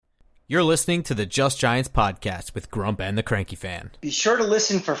You're listening to the Just Giants podcast with Grump and the Cranky Fan. Be sure to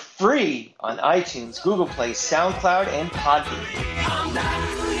listen for free on iTunes, Google Play, SoundCloud, and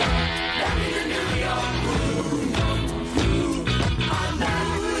Podbean.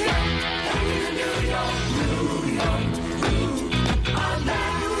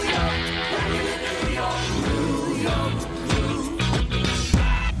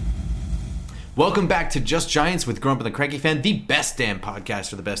 Welcome back to Just Giants with Grump and the Cranky Fan, the best damn podcast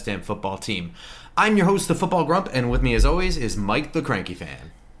for the best damn football team. I'm your host, the Football Grump, and with me as always is Mike the Cranky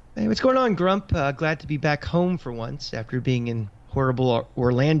Fan. Hey, what's going on, Grump? Glad to be back home for once after being in horrible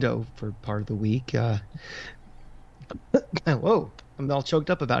Orlando for part of the week. Whoa, I'm all choked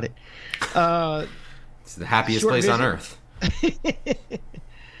up about it. It's the happiest place on earth.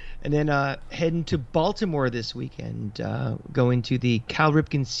 And then heading to Baltimore this weekend, going to the Cal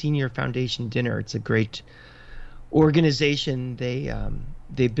Ripken Senior Foundation dinner. It's a great organization.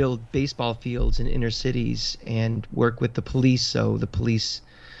 They build baseball fields in inner cities and work with the police. So the police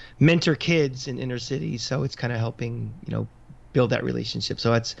mentor kids in inner cities. So it's kind of helping, build that relationship.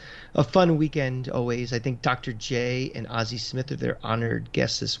 So it's a fun weekend always. I think Dr. J and Ozzie Smith are their honored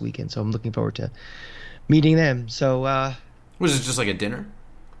guests this weekend. So I'm looking forward to meeting them. So was it just like a dinner?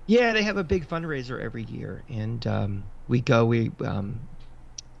 Yeah, they have a big fundraiser every year, and we go.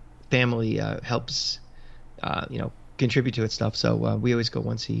 Family helps, contribute to it stuff. So we always go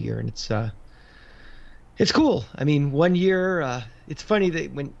once a year, and it's cool. I mean, one year, it's funny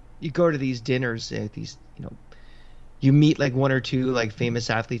that when you go to these dinners, you meet like one or two like famous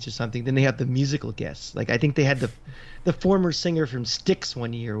athletes or something. Then they have the musical guests. Like I think they had the former singer from Styx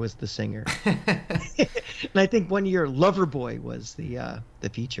one year was the singer, and I think one year Loverboy was the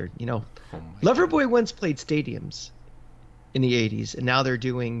featured. Loverboy once played stadiums in the '80s, and now they're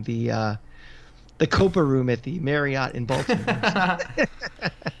doing the Copa Room at the Marriott in Baltimore.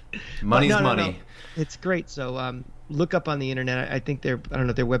 Money's money. No. It's great. So look up on the internet. I think I don't know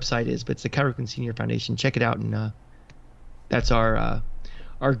what their website is, but it's the Cal Ripken Senior Foundation. Check it out, and that's our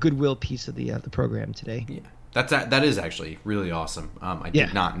goodwill piece of the program today. Yeah. That is actually really awesome. I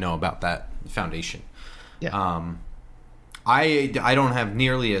did not know about that foundation. Yeah. I don't have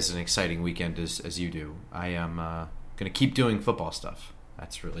nearly as an exciting weekend as you do. I am going to keep doing football stuff.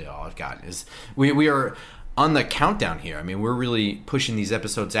 That's really all I've got. Is we are on the countdown here. I mean, we're really pushing these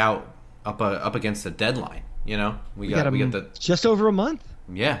episodes out up against the deadline. We got the just over a month.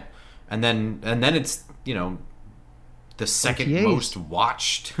 Yeah, and then it's the second OTAs. most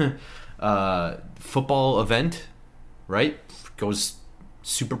watched football event, right? Goes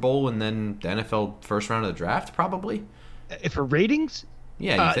Super Bowl and then the NFL first round of the draft, probably. For ratings?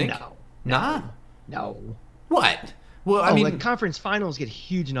 Yeah, you think? No. What? Well, I mean, like conference finals get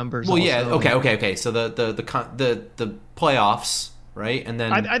huge numbers. Well, also. yeah, okay. So the playoffs, right? And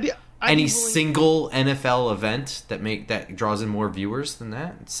then I'd be any willing... single NFL event that draws in more viewers than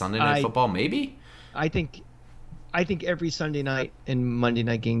that. Sunday Night Football, maybe. I think every Sunday night and Monday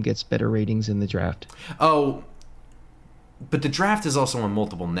night game gets better ratings in the draft. Oh, but the draft is also on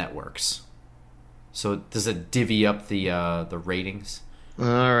multiple networks. So does it divvy up the ratings?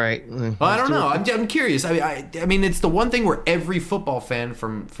 All right. Well, I don't know. I'm curious. I mean, it's the one thing where every football fan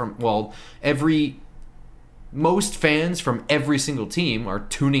most fans from every single team are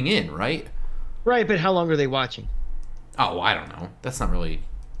tuning in, right? Right, but how long are they watching? Oh, I don't know. That's not really...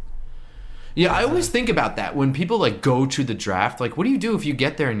 Yeah, I always think about that when people go to the draft. Like, what do you do if you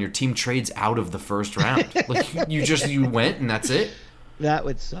get there and your team trades out of the first round? Like, you went and that's it? That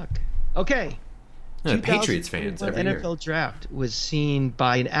would suck. Okay. Yeah, Patriots fans every NFL year. draft was seen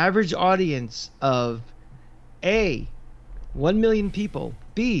by an average audience of A, 1 million people,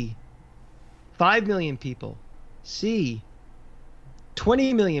 B, 5 million people, C,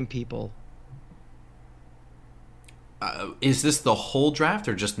 20 million people. Is this the whole draft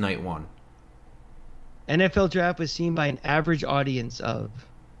or just night one? NFL draft was seen by an average audience of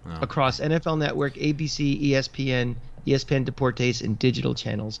across NFL Network, ABC, ESPN, ESPN Deportes, and digital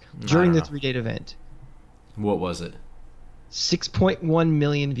channels during the 3-day event. What was it? 6.1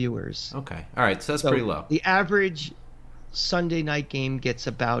 million viewers. Okay. All right. So that's pretty low. The average Sunday night game gets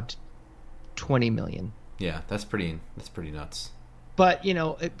about 20 million. Yeah, that's pretty nuts. But,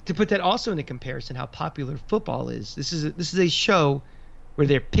 to put that also into comparison, how popular football is, this is a show where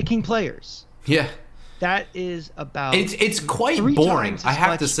they're picking players. Yeah. That is about... It's quite boring, I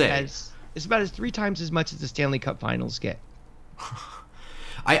have to say. It's about 3 times as much as the Stanley Cup Finals get.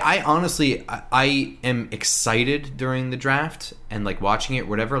 I honestly, I am excited during the draft and watching it,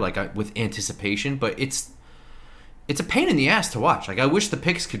 whatever, with anticipation, but it's a pain in the ass to watch. I wish the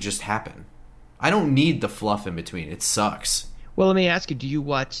picks could just happen. I don't need the fluff in between. It sucks. Well, let me ask you, do you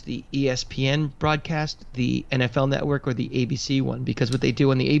watch the ESPN broadcast, the NFL Network, or the ABC one? Because what they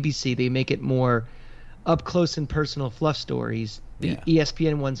do on the ABC, they make it more up close and personal fluff stories. The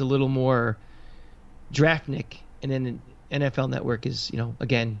ESPN one's a little more draftnik, and then NFL Network is,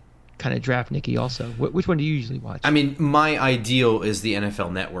 again, kind of draftnicky also. Which one do you usually watch? I mean, my ideal is the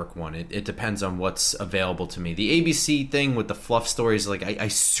NFL Network one. It depends on what's available to me. The ABC thing with the fluff stories, like I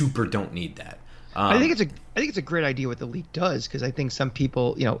super don't need that. I think it's a great idea what the league does, because I think some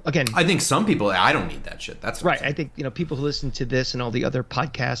people, again, I think some people, I don't need that shit. That's right. I think people who listen to this and all the other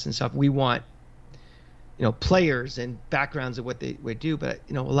podcasts and stuff, we want players and backgrounds of what they do. But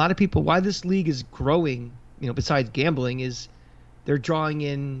a lot of people, why this league is growing, besides gambling, is they're drawing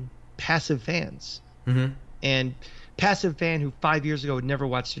in passive fans. Mm-hmm. And passive fan who 5 years ago would never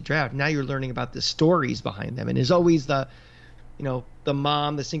watch the draft, now you're learning about the stories behind them. And there's always the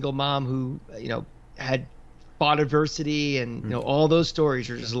single mom who had fought adversity, and all those stories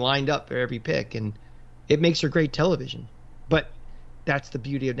are just lined up for every pick, and it makes for great television. But that's the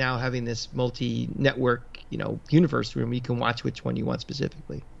beauty of now having this multi-network universe room. You can watch which one you want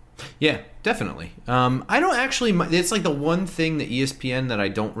specifically. Yeah, definitely. I don't actually. It's like the one thing that ESPN that I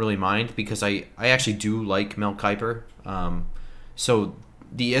don't really mind, because I actually do like Mel Kiper. So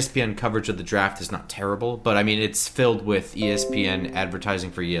the ESPN coverage of the draft is not terrible, but I mean it's filled with ESPN advertising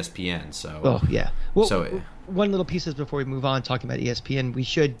for ESPN. So Well, one little piece is before we move on talking about ESPN, we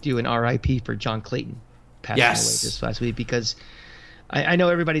should do an RIP for John Clayton passing away this last week, because I know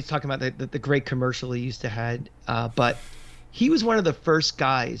everybody's talking about the great commercial he used to had, but he was one of the first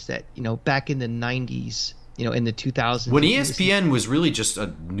guys that back in the 90s, in the 2000s, when ESPN was really just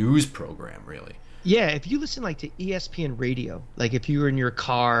a news program, really. Yeah, if you listen to ESPN radio, like if you were in your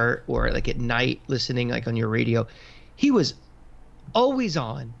car or like at night listening like on your radio, he was always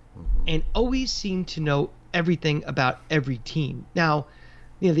on and always seemed to know everything about every team. Now,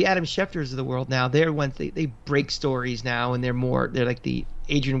 the Adam Schefters of the world now, they're ones they break stories now, and they're like the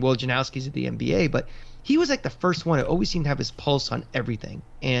Adrian Wojnarowskis of the NBA, but he was like the first one who always seemed to have his pulse on everything,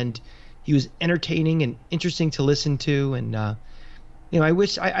 and he was entertaining and interesting to listen to, and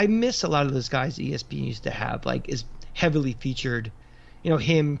I miss a lot of those guys ESPN used to have, like, is heavily featured.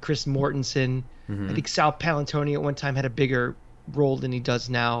 Him, Chris Mortensen. Mm-hmm. I think Sal Paolantonio at one time had a bigger role than he does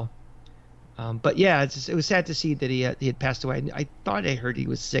now. But yeah, it was sad to see that he had passed away. I thought I heard he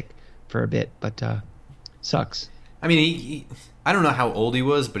was sick for a bit, but sucks. I mean, he I don't know how old he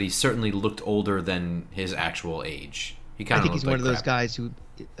was, but he certainly looked older than his actual age. He kind of. I think he's one of those guys who,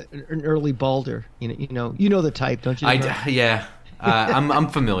 an early balder. You know the type, don't you? Yeah. I'm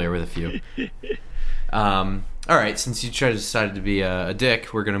familiar with a few. All right, since you decided to be a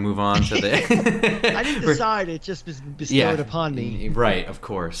dick, we're going to move on to the... I didn't decide. It just was bestowed upon me. Right, of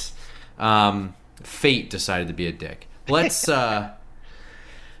course. Fate decided to be a dick. Let's...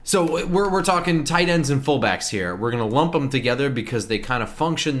 So we're talking tight ends and fullbacks here. We're going to lump them together because they kind of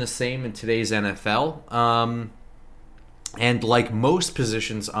function the same in today's NFL. And like most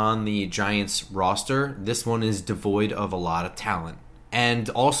positions on the Giants roster, this one is devoid of a lot of talent. And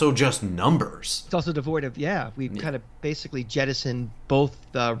also just numbers. It's also devoid of, we've kind of basically jettisoned both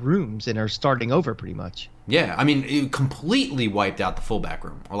rooms and are starting over pretty much. Yeah, I mean, it completely wiped out the fullback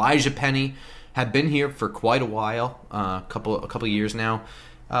room. Elijah Penny had been here for quite a while, a couple years now.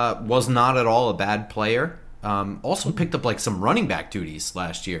 Was not at all a bad player. Also picked up like some running back duties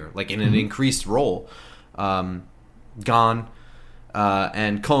last year, like in an increased role. Gone.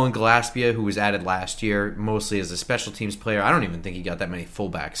 And Colin Gillespie, who was added last year, mostly as a special teams player. I don't even think he got that many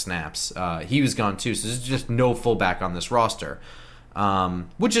fullback snaps. He was gone too, so there's just no fullback on this roster,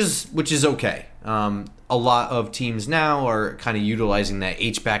 which is okay. A lot of teams now are kind of utilizing that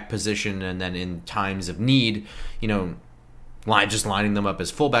H-back position, and then in times of need, just lining them up as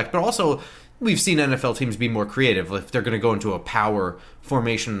fullback. But also, we've seen NFL teams be more creative. If they're going to go into a power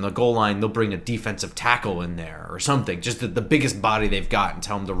formation in the goal line, they'll bring a defensive tackle in there or something. Just the biggest body they've got, and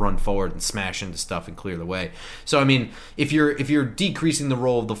tell them to run forward and smash into stuff and clear the way. So, I mean, if you're decreasing the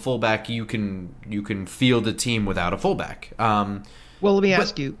role of the fullback, you can field a team without a fullback. Well, let me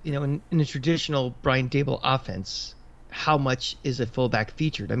ask you, in a traditional Brian Daboll offense, how much is a fullback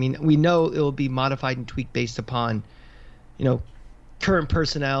featured? I mean, we know it will be modified and tweaked based upon, current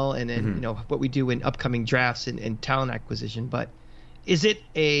personnel and what we do in upcoming drafts and talent acquisition. But is it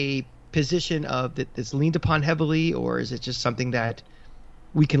a position that's leaned upon heavily, or is it just something that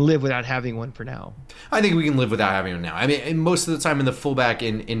we can live without having one for now? I think we can live without having one now. I mean, most of the time in the fullback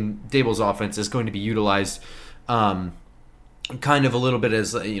in Daboll's offense is going to be utilized kind of a little bit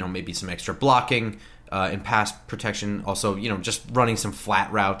as maybe some extra blocking, in pass protection. Also, just running some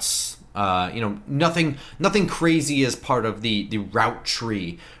flat routes. Nothing crazy as part of the route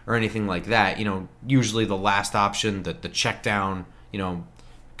tree or anything like that. Usually the last option, the check down,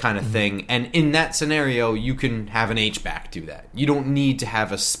 kind of thing. And in that scenario, you can have an H-back do that. You don't need to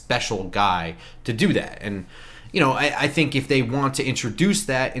have a special guy to do that. And, I think if they want to introduce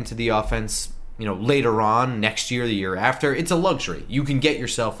that into the offense, later on, next year, the year after, it's a luxury. You can get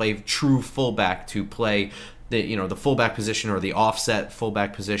yourself a true fullback to play the fullback position or the offset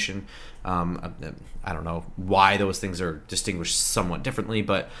fullback position. I don't know why those things are distinguished somewhat differently,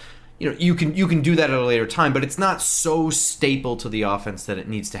 but you can do that at a later time, but it's not so staple to the offense that it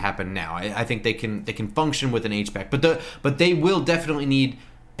needs to happen now. I think they can function with an H-back, but they will definitely need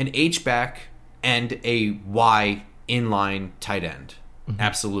an H-back and a Y inline tight end. Mm-hmm.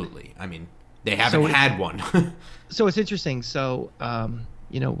 Absolutely. I mean, they haven't had one. So it's interesting. So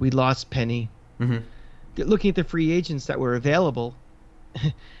we lost Penny. Mm-hmm. Looking at the free agents that were available,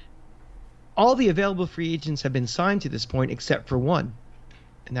 all the available free agents have been signed to this point except for one.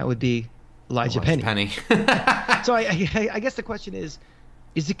 And that would be Elijah Penny. So I guess the question is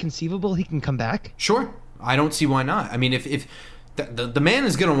it conceivable he can come back? Sure. I don't see why not. I mean, if the man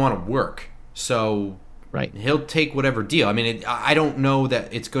is going to want to work, so right, he'll take whatever deal. I mean, I don't know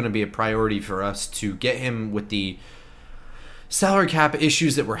that it's going to be a priority for us to get him with the salary cap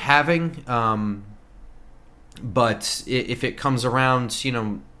issues that we're having. But if it comes around,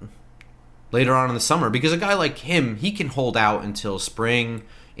 later on in the summer, because a guy like him, he can hold out until spring,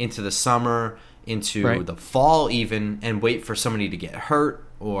 into the summer, into the fall even, and wait for somebody to get hurt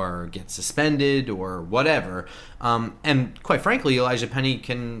or get suspended or whatever. And quite frankly, Elijah Penny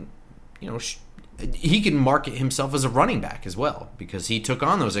can, he can market himself as a running back as well, because he took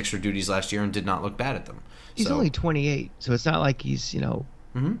on those extra duties last year and did not look bad at them. He's only 28, so it's not like he's,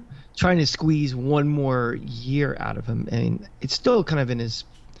 trying to squeeze one more year out of him. I mean, it's still kind of in his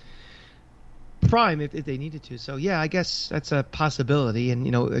prime if they needed to. So yeah, I guess that's a possibility. And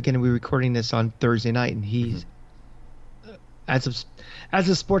again, we're recording this on Thursday night, and he's as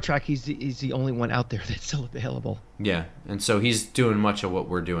a Sport Track, he's the only one out there that's still available. Yeah, and so he's doing much of what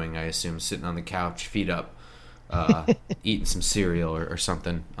we're doing, I assume, sitting on the couch, feet up, eating some cereal or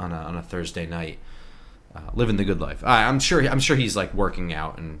something on a Thursday night, living the good life. I'm sure he's like working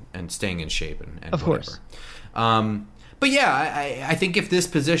out and staying in shape and of whatever. Course. But yeah, I think if this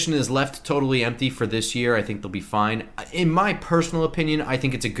position is left totally empty for this year, I think they'll be fine. In my personal opinion, I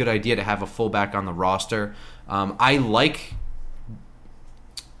think it's a good idea to have a fullback on the roster. I like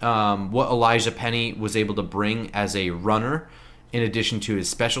what Elijah Penny was able to bring as a runner, in addition to his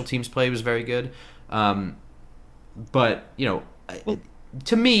special teams play was very good. But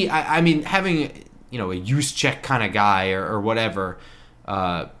to me, I mean, having a Juszczyk kind of guy or whatever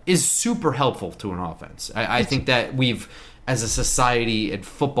is super helpful to an offense. I think that we've, as a society and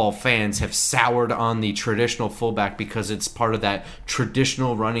football fans, have soured on the traditional fullback because it's part of that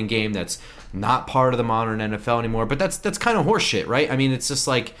traditional running game that's not part of the modern NFL anymore. But that's kind of horseshit, right? I mean, it's just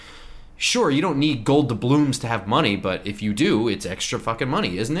like, sure, you don't need gold doubloons to have money, but if you do, it's extra fucking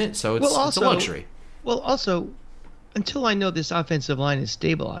money, isn't it? So it's a luxury. Well, also, until I know this offensive line is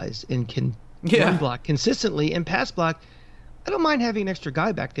stabilized and can run block consistently and pass block, I don't mind having an extra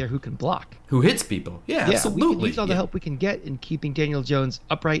guy back there who can block. Who hits people. Yeah, absolutely. We can use all the help we can get in keeping Daniel Jones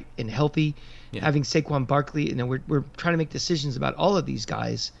upright and healthy, having Saquon Barkley. We're trying to make decisions about all of these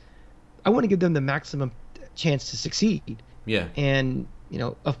guys. I want to give them the maximum chance to succeed. Yeah. And,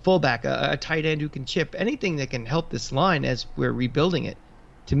 a fullback, a tight end who can chip, anything that can help this line as we're rebuilding it,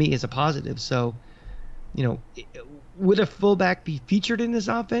 to me is a positive. So, would a fullback be featured in this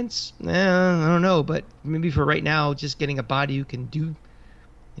offense? I don't know, but maybe for right now, just getting a body who can do,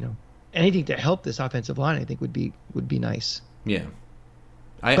 anything to help this offensive line, I think would be nice. Yeah,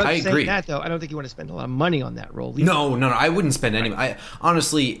 I agree. Saying that though, I don't think you want to spend a lot of money on that role either. No, I wouldn't spend any. I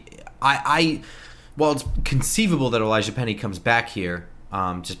honestly, while it's conceivable that Elijah Penny comes back here,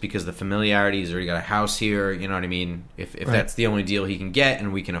 just because the familiarity, he's already got a house here, you know what I mean? If that's the only deal he can get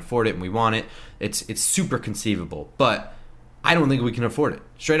and we can afford it and we want it, it's super conceivable. But I don't think we can afford it.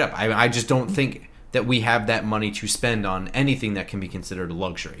 Straight up. I just don't think that we have that money to spend on anything that can be considered a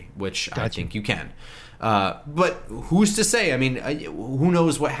luxury, which I think you can. But who's to say? I mean, who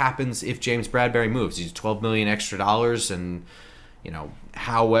knows what happens if James Bradberry moves? He's $12 million extra dollars, and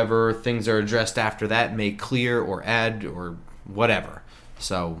however things are addressed after that may clear or add or whatever.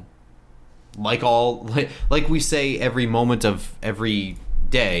 So, like we say every moment of every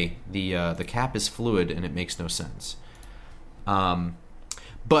day, the cap is fluid and it makes no sense.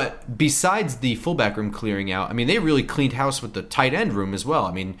 But besides the fullback room clearing out, I mean, they really cleaned house with the tight end room as well.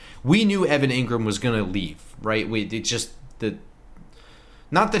 I mean, we knew Evan Ingram was going to leave, right? It's just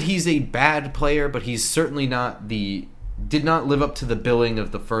not that he's a bad player, but he's certainly did not live up to the billing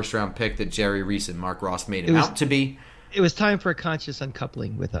of the first-round pick that Jerry Reese and Mark Ross made him out to be. It was time for a conscious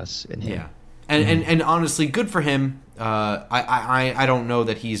uncoupling with us and him. Yeah. And honestly, good for him. I don't know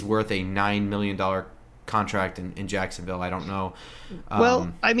that he's worth a $9 million contract in Jacksonville. I don't know.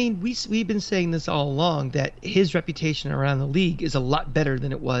 Well, I mean, we've been saying this all along, that his reputation around the league is a lot better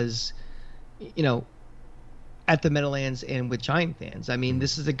than it was, at the Meadowlands and with Giant fans. I mean,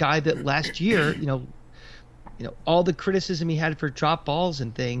 this is a guy that last year, all the criticism he had for drop balls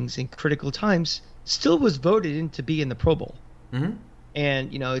and things in critical times still was voted in to be in the Pro Bowl. Mm-hmm.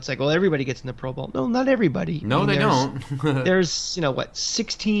 And, it's like, well, everybody gets in the Pro Bowl. No, not everybody. No, they don't. There's,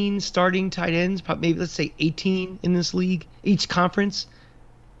 16 starting tight ends, maybe let's say 18 in this league, each conference.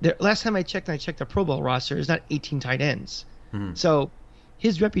 Last time I checked the Pro Bowl roster, there's not 18 tight ends. Mm-hmm. So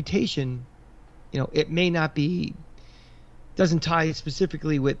his reputation, it may not be, doesn't tie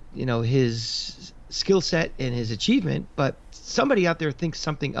specifically with, his skill set and his achievement, but somebody out there thinks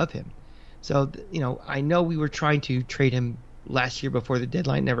something of him. So, I know we were trying to trade him last year before the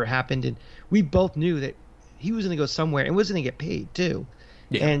deadline never happened, and we both knew that he was going to go somewhere and was going to get paid too.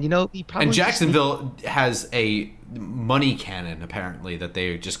 Yeah. And he probably and Jacksonville has a money cannon apparently that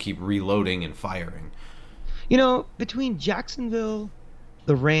they just keep reloading and firing. Between Jacksonville,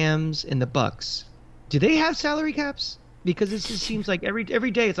 the Rams, and the Bucks, do they have salary caps? Because it just seems like every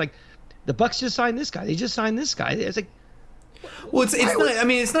day it's like the Bucks just signed this guy, they just signed this guy. It's like, well, it's not. I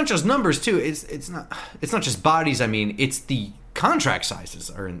mean, it's not just numbers too. It's not just bodies. I mean, it's the contract sizes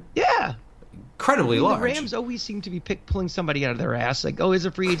are incredibly large. The Rams always seem to be pulling somebody out of their ass. Like, oh, here's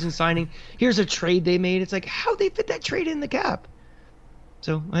a free agent signing. Here's a trade they made. It's like, how they fit that trade in the cap?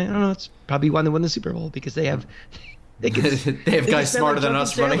 So I don't know. It's probably why they won the Super Bowl, because they have they have guys smarter than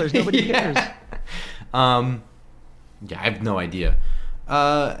us running. Nobody cares. I have no idea.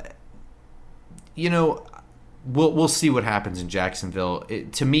 We'll see what happens in Jacksonville.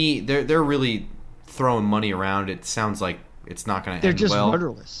 To me, they're really throwing money around. It sounds like it's not going to end well. They're just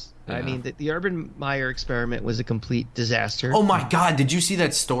rudderless. Yeah. I mean, the Urban Meyer experiment was a complete disaster. Oh my God! Did you see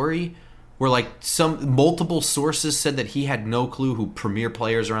that story where multiple sources said that he had no clue who premier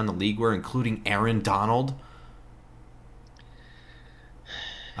players around the league were, including Aaron Donald?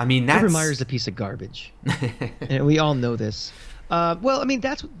 I mean, Urban Meyer's a piece of garbage, and we all know this. Well, I mean,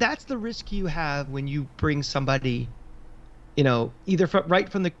 that's the risk you have when you bring somebody, either right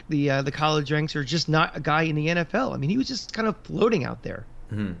from the college ranks or just not a guy in the NFL. I mean, he was just kind of floating out there,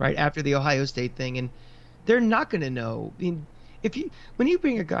 right after the Ohio State thing, and they're not going to know. I mean, when you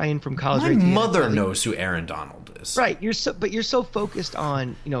bring a guy in from college, my mother knows who Aaron Donald is. Right, you're so focused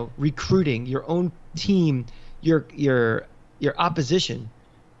on recruiting your own team, your opposition,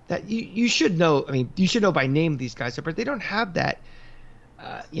 that you should know. I mean, you should know by name these guys, but they don't have that,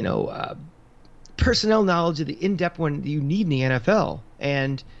 personnel knowledge of the in-depth one that you need in the NFL.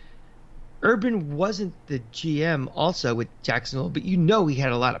 And Urban wasn't the GM also with Jacksonville, but he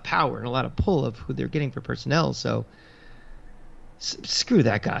had a lot of power and a lot of pull of who they're getting for personnel. So screw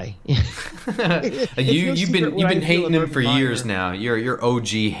that guy. You've been hating him for years now. You're OG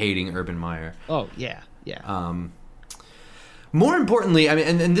hating Urban Meyer. Oh yeah. More importantly, I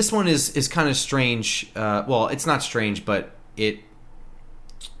mean, and this one is kind of strange. Well, it's not strange, but it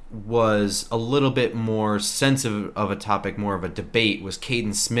was a little bit more sensitive of a topic, more of a debate, was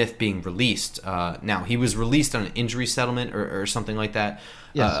Caden Smith being released. Now, he was released on an injury settlement or something like that.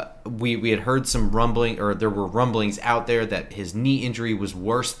 Yes. We had heard some rumbling, or there were rumblings out there that his knee injury was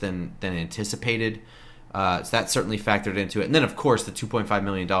worse than anticipated. So that certainly factored into it. And then, of course, the $2.5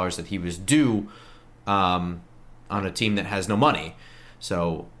 million that he was due on a team that has no money.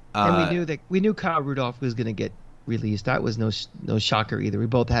 So and we knew Kyle Rudolph was going to get released. That was no shocker either. We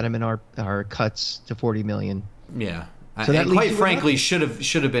both had him in our cuts to $40 million. Yeah. So that, quite frankly, should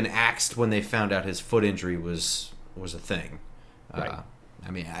have been axed when they found out his foot injury was a thing. Right. I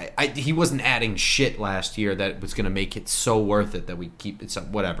mean, he wasn't adding shit last year that was going to make it so worth it that we keep it,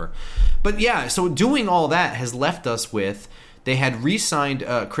 whatever. But yeah, so doing all that has left us with, they had re-signed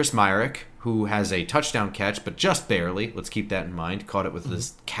Chris Myrick, who has a touchdown catch, but just barely. Let's keep that in mind. Caught it with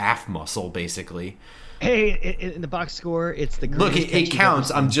this calf muscle, basically. Hey, in the box score, it's the look. It counts.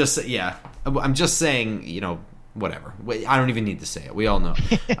 I'm just saying. Whatever. I don't even need to say it. We all know.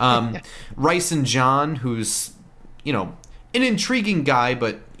 Rice and John, who's an intriguing guy,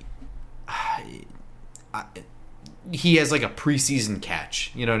 but he has like a preseason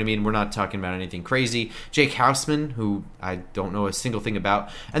catch. You know what I mean? We're not talking about anything crazy. Jake Houseman, who I don't know a single thing about.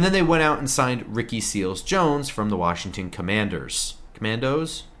 And then they went out and signed Ricky Seals-Jones from the Washington Commanders.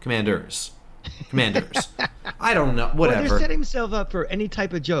 Commanders. I don't know. Whatever. Well, they're setting themselves up for any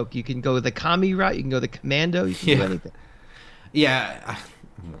type of joke. You can go the commie route. You can go the commando. You can do anything. Yeah,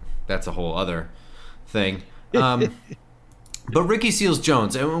 that's a whole other thing. But Ricky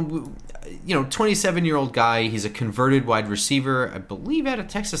Seals-Jones, 27-year-old guy. He's a converted wide receiver, I believe, out of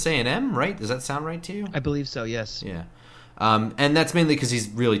Texas A&M, right? Does that sound right to you? I believe so, yes. Yeah. And that's mainly because he's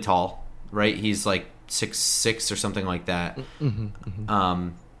really tall, right? He's like 6'6" or something like that.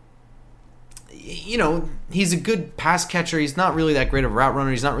 He's a good pass catcher. He's not really that great of a route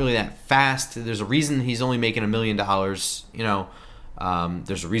runner. He's not really that fast. There's a reason he's only making $1 million. There's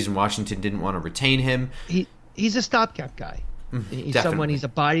a reason Washington didn't want to retain him. He's a stopgap guy. He's Definitely. he's a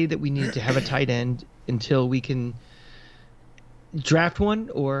body that we need to have a tight end until we can draft one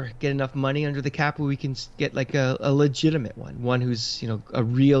or get enough money under the cap where we can get like a legitimate one who's, a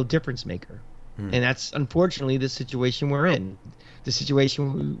real difference maker. And that's unfortunately the situation we're in. The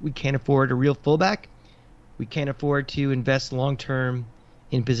situation where we can't afford a real fullback. We can't afford to invest long term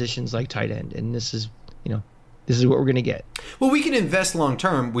in positions like tight end. And this is what we're going to get. Well, we can invest long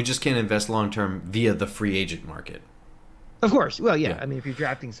term. We just can't invest long term via the free agent market. Of course. Well, yeah. I mean, if you're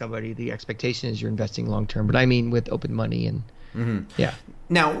drafting somebody, the expectation is you're investing long term. But I mean, with open money and yeah.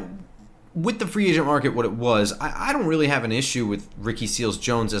 Now, with the free agent market, what it was, I don't really have an issue with Ricky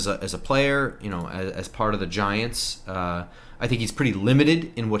Seals-Jones as a player. As part of the Giants. I think he's pretty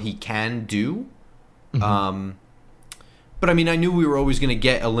limited in what he can do. But I mean, I knew we were always going to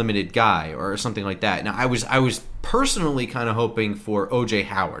get a limited guy or something like that. Now, I was personally kind of hoping for O.J.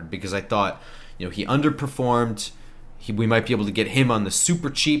 Howard because I thought, he underperformed. We might be able to get him on the super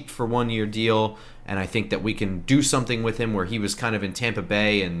cheap for 1-year deal, and I think that we can do something with him where he was kind of in Tampa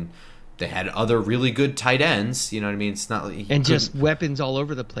Bay and they had other really good tight ends. You know what I mean? It's not just weapons all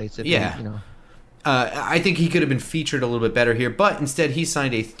over the place. I think he could have been featured a little bit better here, but instead he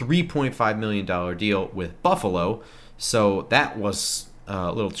signed a $3.5 million deal with Buffalo. So that was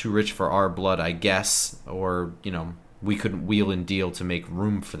a little too rich for our blood, I guess, or we couldn't wheel and deal to make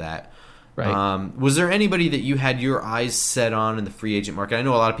room for that. Right. Was there anybody that you had your eyes set on in the free agent market? I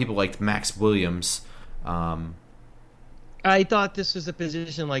know a lot of people liked Max Williams. I thought this was a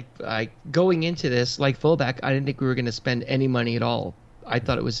position like going into this like fullback. I didn't think we were going to spend any money at all. I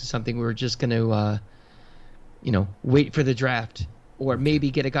thought it was something we were just going to, wait for the draft or maybe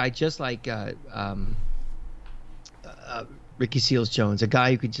get a guy just like Ricky Seals-Jones, a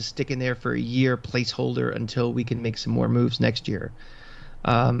guy who could just stick in there for a year placeholder until we can make some more moves next year.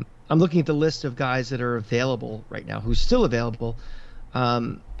 I'm looking at the list of guys that are available right now, who's still available.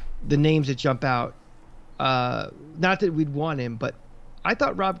 The names that jump out, not that we'd want him, but I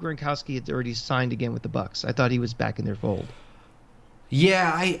thought Rob Gronkowski had already signed again with the Bucs. I thought he was back in their fold.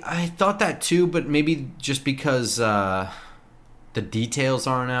 Yeah, I thought that too, but maybe just because the details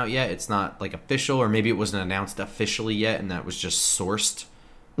aren't out yet, it's not like official, or maybe it wasn't announced officially yet, and that was just sourced.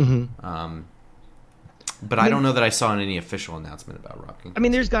 But I don't know that I saw any official announcement about Rob Gronkowski. I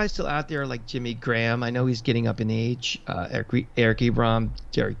mean, there's guys still out there like Jimmy Graham. I know he's getting up in age. Eric Ebron,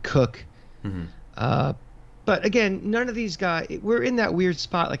 Jerry Cook. But again, none of these guys. We're in that weird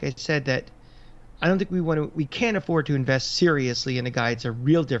spot, like I said, that I don't think we can't afford to invest seriously in a guy that's a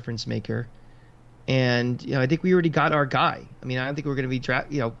real difference maker. And I think we already got our guy. I mean, I don't think we're going to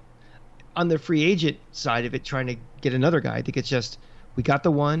be on the free agent side of it trying to get another guy. I think it's just we got the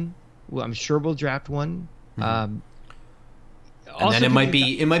one. Well, I'm sure we'll draft one. And then it might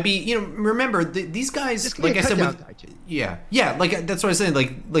be remember these guys, like I said, like that's what I said.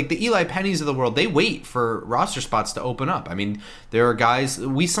 Like the Eli Pennies of the world, they wait for roster spots to open up. I mean, there are guys.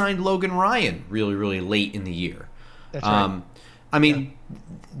 We signed Logan Ryan really, really late in the year. That's right. I mean,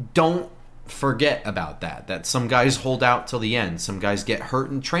 don't forget about that. That some guys hold out till the end. Some guys get hurt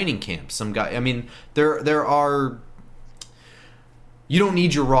in training camp. Some guy. I mean, there are. You don't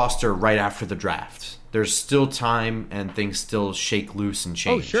need your roster right after the draft. There's still time, and things still shake loose and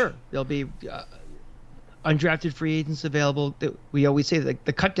change. Oh, sure. There'll be undrafted free agents available. We always say that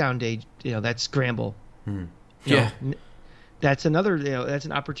the cut down day, that scramble. That's another, that's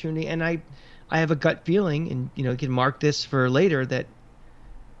an opportunity. And I have a gut feeling, and you can mark this for later, that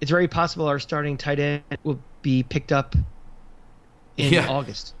it's very possible our starting tight end will be picked up in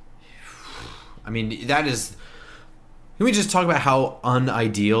August. I mean, that is. Can we just talk about how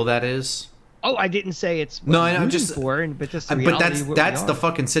unideal that is? Oh, I didn't say it's no. I'm just but just the reality. But that's the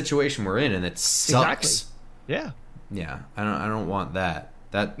fucking situation we're in, and it sucks. Exactly. Yeah. I don't want that.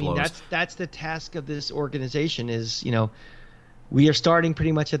 That blows. I mean, that's the task of this organization is, we are starting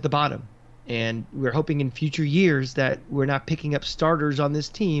pretty much at the bottom. And we're hoping in future years that we're not picking up starters on this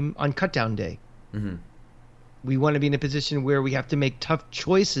team on cutdown day. Mm-hmm. We want to be in a position where we have to make tough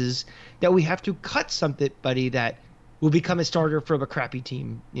choices, that we have to cut somebody that will become a starter from a crappy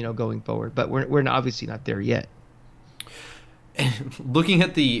team, going forward. But we're obviously not there yet. Looking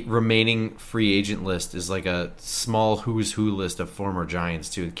at the remaining free agent list is like a small who's who list of former Giants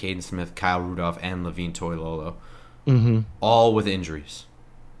too. Caden Smith, Kyle Rudolph, and Levine Toilolo. Mm-hmm. All with injuries.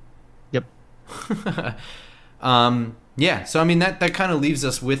 Yep. Yeah, so I mean that kind of leaves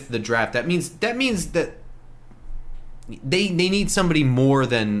us with the draft. That means that they need somebody more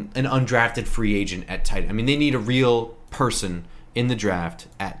than an undrafted free agent at tight end. I mean, they need a real person in the draft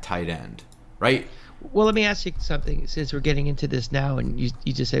at tight end, right? Well, let me ask you something. Since we're getting into this now, and you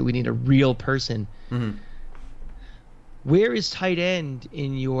just say we need a real person, mm-hmm. Where is tight end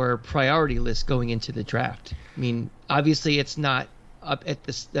in your priority list going into the draft? I mean, obviously it's not up at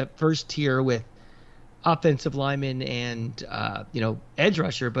the first tier with offensive lineman and edge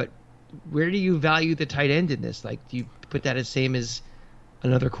rusher, but where do you value the tight end in this? Like, do you put that as same as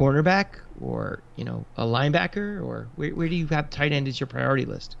another cornerback or a linebacker, or where do you have tight end as your priority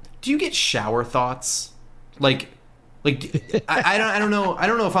list? Do you get shower thoughts? Like I don't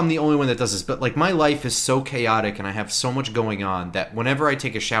know if I'm the only one that does this, but like my life is so chaotic and I have so much going on that whenever I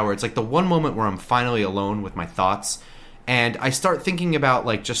take a shower, it's like the one moment where I'm finally alone with my thoughts, and I start thinking about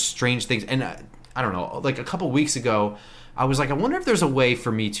like just strange things. And I don't know, like a couple weeks ago, I was like, I wonder if there's a way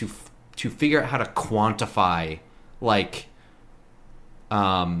for me to figure out how to quantify like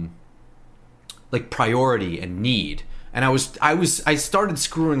priority and need. And I started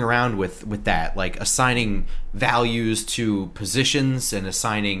screwing around with that, like assigning values to positions and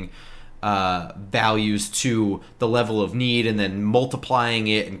assigning values to the level of need, and then multiplying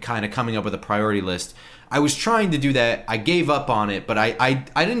it and kind of coming up with a priority list. I was trying to do that. I gave up on it, but I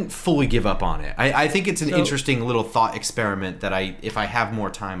didn't fully give up on it. I think it's an interesting little thought experiment that if I have more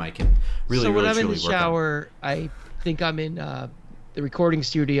time, I can really, so when really, I'm in truly the work shower, I think I'm in the recording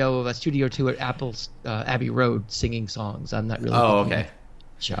studio of Studio 2 at Apple's Abbey Road singing songs. I'm not really okay.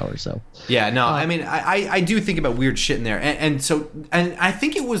 Shower, so yeah, no, I mean I do think about weird shit in there, and I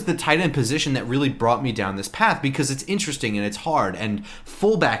think it was the tight end position that really brought me down this path, because it's interesting and it's hard, and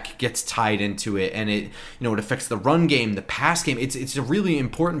fullback gets tied into it, and it it affects the run game, the pass game. It's a really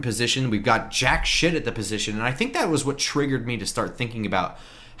important position. We've got jack shit at the position, and I think that was what triggered me to start thinking about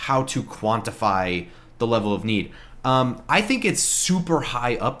how to quantify the level of need. I think it's super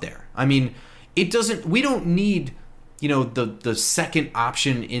high up there. I mean, we don't need the second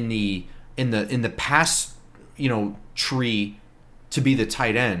option in the pass tree to be the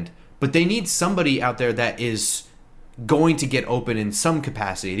tight end, but they need somebody out there that is going to get open in some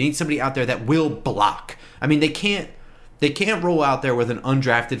capacity. They need somebody out there that will block. I mean, they can't roll out there with an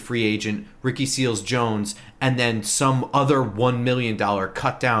undrafted free agent, Ricky Seals-Jones, and then some other $1 million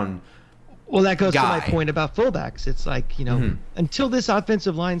cut down. Well, that goes guy. to my point about fullbacks. It's like, until this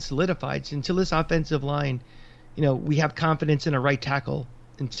offensive line solidifies, until this offensive line, we have confidence in a right tackle,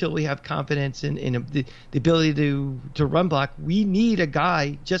 until we have confidence in the ability to run block, we need a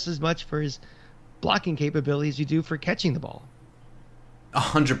guy just as much for his blocking capabilities as you do for catching the ball.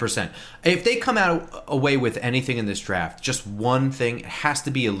 100%. If they come away with anything in this draft, just one thing, it has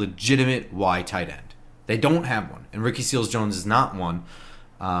to be a legitimate Y tight end. They don't have one, and Ricky Seals-Jones is not one.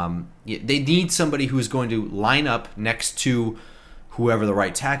 They need somebody who is going to line up next to whoever the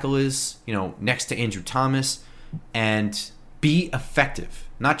right tackle is, next to Andrew Thomas, and be effective,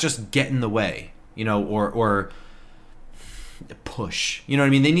 not just get in the way, or push. You know what I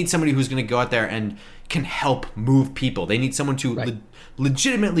mean? They need somebody who's going to go out there and can help move people. They need someone to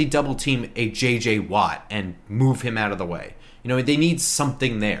legitimately double team a J.J. Watt and move him out of the way. They need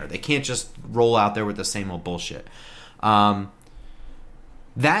something there. They can't just roll out there with the same old bullshit.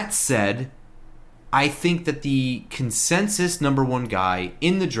 That said, I think that the consensus number one guy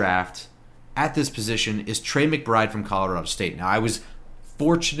in the draft at this position is Trey McBride from Colorado State. Now, I was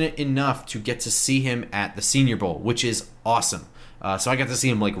fortunate enough to get to see him at the Senior Bowl, which is awesome. So I got to see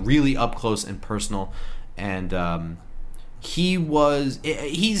him like really up close and personal, and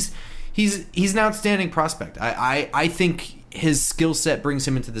he's an outstanding prospect. I think his skill set brings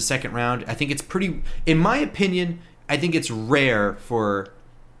him into the second round. I think it's pretty, in my opinion, I think it's rare for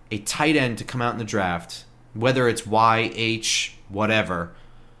a tight end to come out in the draft, whether it's Y, H, whatever,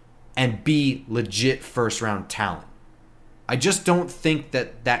 and be legit first-round talent. I just don't think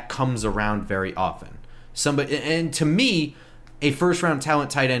that comes around very often. And to me, a first-round talent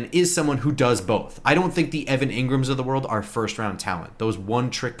tight end is someone who does both. I don't think the Evan Ingrams of the world are first-round talent. Those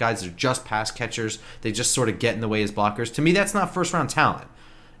one-trick guys are just pass catchers. They just sort of get in the way as blockers. To me, that's not first-round talent.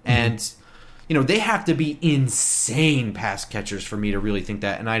 And, they have to be insane pass catchers for me to really think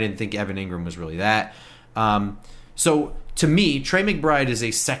that, and I didn't think Evan Ingram was really that. So, to me, Trey McBride is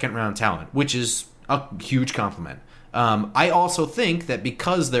a second-round talent, which is a huge compliment. I also think that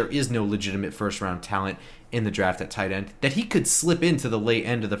because there is no legitimate first-round talent in the draft at tight end, that he could slip into the late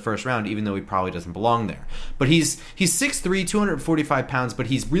end of the first round, even though he probably doesn't belong there. But he's 6'3", 245 pounds, but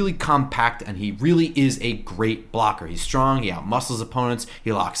he's really compact, and he really is a great blocker. He's strong, he outmuscles opponents,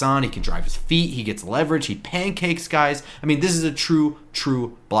 he locks on, he can drive his feet, he gets leverage, he pancakes guys. I mean, this is a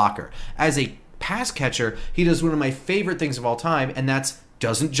true blocker. As a pass catcher, he does one of my favorite things of all time, and that's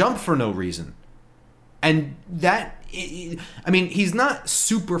doesn't jump for no reason. And that, he's not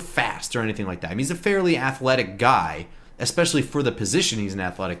super fast or anything like that. He's a fairly athletic guy, especially for the position he's an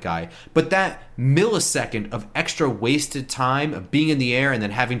athletic guy. But that millisecond of extra wasted time of being in the air and then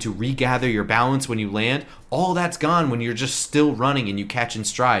having to regather your balance when you land, all that's gone when you're just still running and you catch in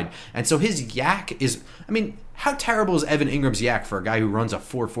stride. And so his yak is, how terrible is Evan Ingram's yak for a guy who runs a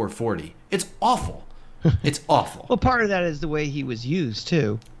 4.40? It's awful. It's awful. Well, part of that is the way he was used,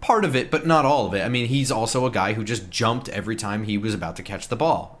 too. Part of it, but not all of it. He's also a guy who just jumped every time he was about to catch the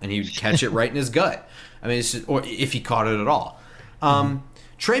ball, and he would catch it right in his gut. It's just, or if he caught it at all.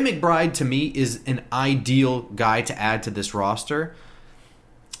 Trey McBride, to me, is an ideal guy to add to this roster.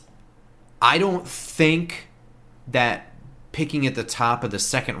 I don't think that picking at the top of the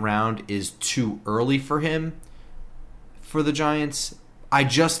second round is too early for him for the Giants. I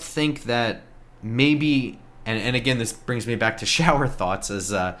just think that maybe, and again, this brings me back to shower thoughts,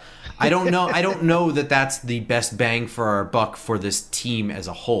 as I don't know that that's the best bang for our buck for this team as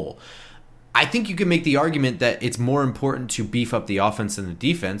a whole. I think you can make the argument that it's more important to beef up the offense than the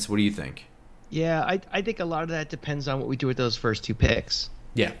defense. What do you think? Yeah, I think a lot of that depends on what we do with those first two picks.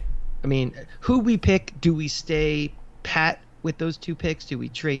 Yeah. Who we pick, do we stay pat with those two picks? Do we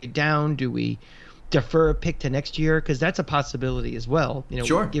trade down? Do we defer a pick to next year? Because that's a possibility as well.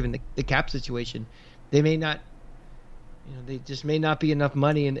 Sure. Given the cap situation, they may not. They just may not be enough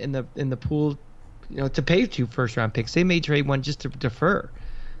money in the pool, to pay 2 first-round picks. They may trade one just to defer.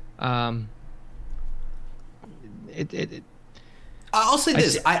 I'll say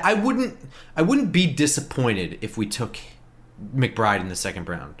this: I wouldn't be disappointed if we took McBride in the second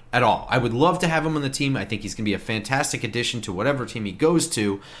round at all. I would love to have him on the team. I think he's going to be a fantastic addition to whatever team he goes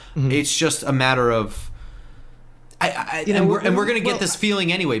to. Mm-hmm. It's just a matter of, we're going to get this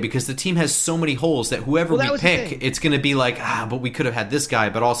feeling anyway, because the team has so many holes that whoever we pick, it's going to be like, but we could have had this guy,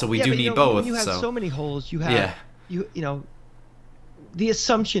 but also we do need both. When you have so many holes, you have the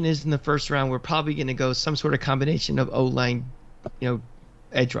assumption is in the first round we're probably going to go some sort of combination of O-line,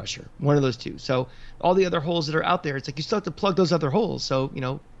 edge rusher, one of those two. So all the other holes that are out there, it's like you still have to plug those other holes. So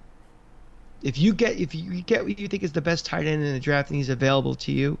if you get what you think is the best tight end in the draft and he's available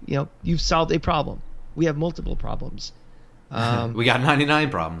to you, you've solved a problem. We have multiple problems. We got 99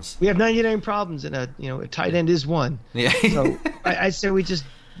 problems. We have 99 problems, and a tight end is one. Yeah. So I say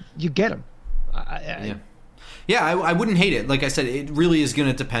you get him. Yeah, I wouldn't hate it. Like I said, it really is going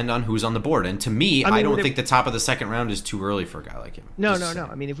to depend on who's on the board. And to me, I don't think the top of the second round is too early for a guy like him. No.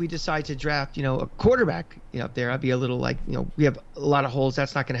 If we decide to draft, a quarterback, up there, I'd be a little like, we have a lot of holes.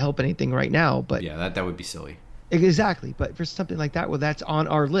 That's not going to help anything right now. But yeah, that would be silly. Exactly. But for something like that, well, that's on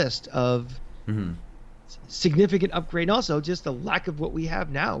our list of significant upgrade. And also just the lack of what we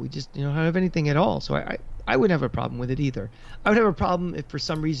have now. We just don't have anything at all. So I wouldn't have a problem with it either. I would have a problem if for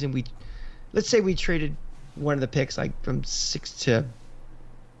some reason let's say we traded one of the picks like from 6 to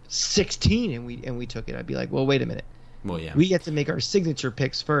 16 and we took it. I'd be like, well, wait a minute. Well, yeah. We get to make our signature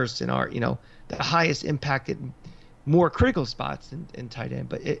picks first and our, the highest impacted, more critical spots in tight end.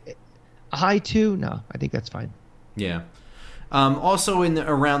 But a high 2, no, I think that's fine. Yeah. Also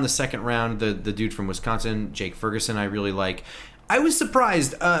around the second round, the dude from Wisconsin, Jake Ferguson, I really like. I was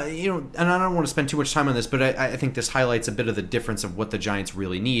surprised, and I don't want to spend too much time on this, but I think this highlights a bit of the difference of what the Giants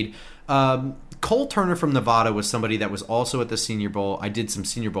really need. Cole Turner from Nevada was somebody that was also at the Senior Bowl. I did some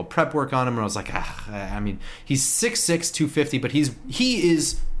Senior Bowl prep work on him, and I was like, he's 6'6", 250, but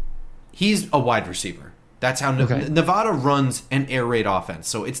he's a wide receiver. That's how Nevada runs an air raid offense,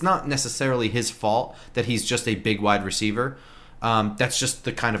 so it's not necessarily his fault that he's just a big wide receiver. That's just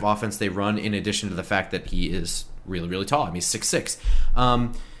the kind of offense they run, in addition to the fact that he is really, really tall. He's 6'6".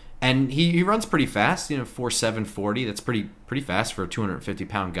 And he runs pretty fast, 4.7 40. That's pretty fast for a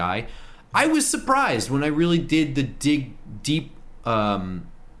 250-pound guy. I was surprised when I really did the dig deep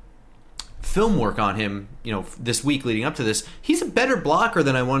film work on him, this week leading up to this, he's a better blocker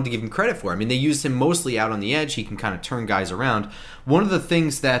than I wanted to give him credit for. I mean, they used him mostly out on the edge. He can kind of turn guys around. One of the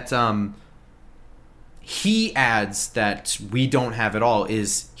things that he adds that we don't have at all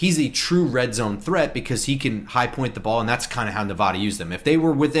is he's a true red zone threat because he can high point the ball, and that's kind of how Nevada used them. If they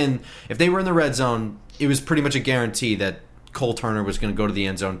were in the red zone, it was pretty much a guarantee that Cole Turner was going to go to the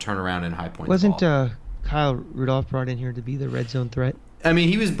end zone, turn around, and high point the ball. Wasn't Kyle Rudolph brought in here to be the red zone threat? I mean,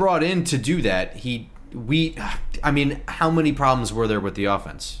 he was brought in to do that. How many problems were there with the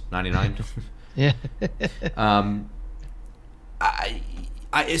offense? 99? Yeah.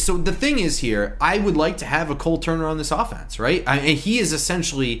 So the thing is here, I would like to have a Cole Turner on this offense, right? And he is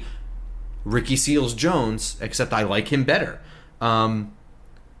essentially Ricky Seals-Jones, except I like him better. I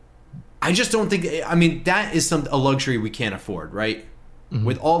just don't think... I mean, that is a luxury we can't afford, right? Mm-hmm.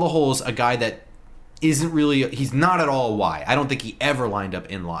 With all the holes, a guy that isn't really... He's not at all a Y. I don't think he ever lined up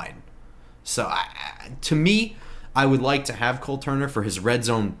in line. So, to me, I would like to have Cole Turner for his red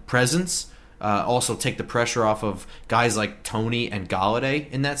zone presence. Also take the pressure off of guys like Toney and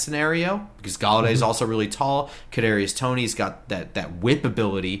Golladay in that scenario, because Galladay is also really tall. Kadarius Toney's got that whip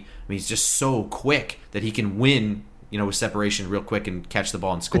ability. I mean, he's just so quick that he can win, with separation real quick and catch the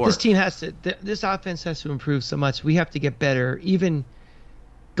ball and score. But this team this offense has to improve so much. We have to get better, even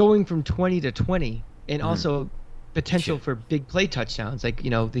going from 20 to 20, and also potential for big play touchdowns. Like,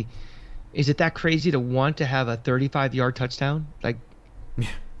 is it that crazy to want to have a 35-yard touchdown? Like,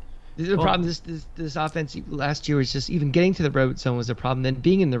 the problem this offense last year was just even getting to the red zone was a problem. Then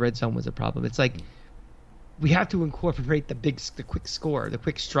being in the red zone was a problem. It's like we have to incorporate the quick score, the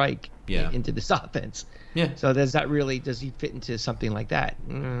quick strike into this offense. Yeah. So does he fit into something like that?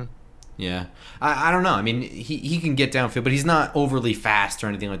 Yeah. I don't know. I mean, he can get downfield, but he's not overly fast or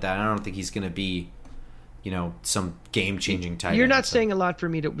anything like that. I don't think he's going to be, some game-changing tight end. You're not saying a lot for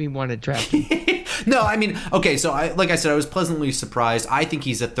me that we want to draft him. No, I mean, okay, so like I said, I was pleasantly surprised. I think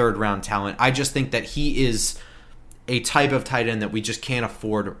he's a third-round talent. I just think that he is a type of tight end that we just can't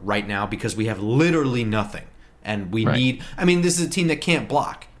afford right now because we have literally nothing. And we need... I mean, this is a team that can't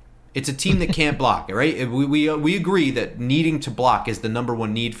block. It's a team that can't block, right? We agree that needing to block is the number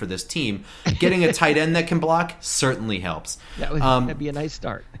one need for this team. Getting a tight end that can block certainly helps. That'd be a nice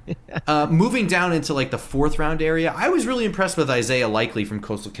start. Moving down into like the fourth round area, I was really impressed with Isaiah Likely from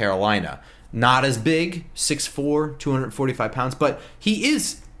Coastal Carolina. Not as big, 6'4", 245 pounds, but he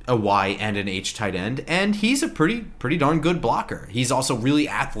is a Y and an H tight end, and he's a pretty darn good blocker. He's also really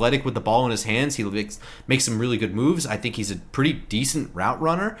athletic with the ball in his hands. He makes some really good moves. I think he's a pretty decent route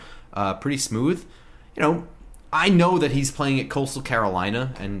runner. Pretty smooth. I know that he's playing at Coastal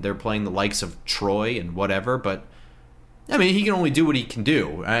Carolina and they're playing the likes of Troy and whatever, but I mean, he can only do what he can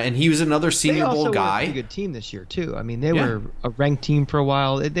do. And he was another Senior Bowl guy. They also were a pretty good team this year too. I mean, they were a ranked team for a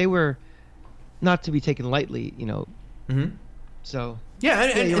while. They were not to be taken lightly, Mm-hmm. So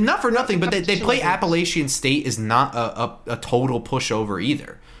and not for nothing, but they play Appalachian State is not a total pushover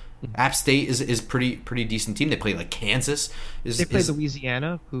either. App State is pretty decent team. They play like Kansas. They play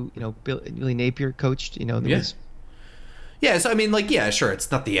Louisiana, who Billy Napier coached. Yeah. So I mean, sure,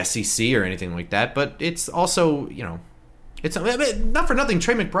 it's not the SEC or anything like that, but it's also it's not for nothing.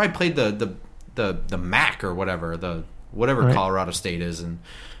 Trey McBride played the MAC or whatever right. Colorado State is, and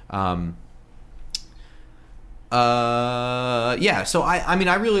so I mean,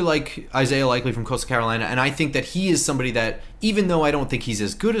 I really like Isaiah Likely from Coastal Carolina, and I think that he is somebody that, even though I don't think he's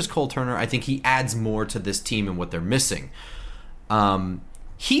as good as Cole Turner, I think he adds more to this team and what they're missing.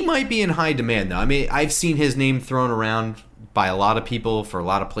 He might be in high demand, though. I mean, I've seen his name thrown around by a lot of people for a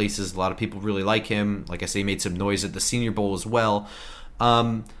lot of places. A lot of people really like him. Like I say, he made some noise at the Senior Bowl as well.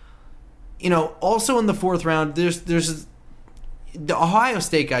 Also in the fourth round, there's the Ohio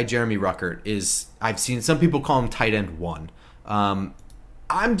State guy, Jeremy Ruckert, I've seen some people call him tight end 1. I'm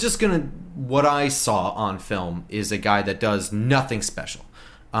just going to, what I saw on film is a guy that does nothing special.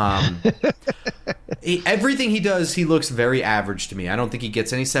 Everything he does, he looks very average to me. I don't think he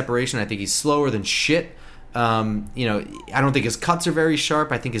gets any separation. I think he's slower than shit. I don't think his cuts are very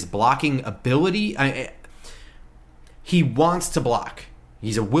sharp. I think his blocking ability, he wants to block.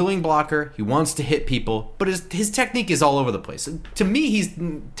 He's a willing blocker. He wants to hit people, but his technique is all over the place. To me, he's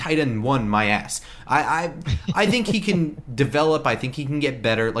tight end 1 my ass. I think he can develop. I think he can get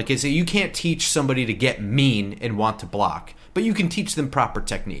better. Like I say, you can't teach somebody to get mean and want to block, but you can teach them proper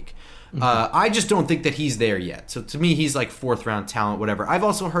technique. Mm-hmm. I just don't think that he's there yet. So to me, he's like fourth round talent, whatever. I've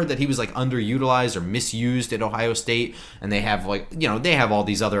also heard that he was like underutilized or misused at Ohio State, and they have they have all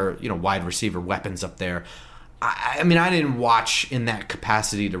these other wide receiver weapons up there. I mean, I didn't watch in that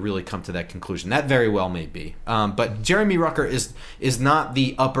capacity to really come to that conclusion. That very well may be. But Jeremy Rucker is not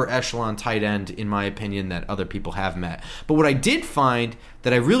the upper echelon tight end, in my opinion, that other people have met. But what I did find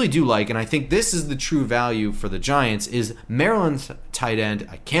that I really do like, and I think this is the true value for the Giants, is Maryland's tight end.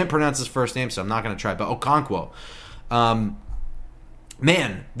 I can't pronounce his first name, so I'm not going to try, but Okonkwo.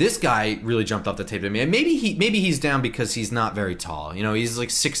 Man, this guy really jumped off the tape to me. And maybe he's down because he's not very tall. You know, he's like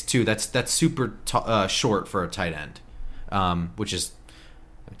 6'2". That's super short for a tight end, which is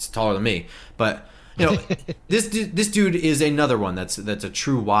it's taller than me. But you know, this dude is another one that's a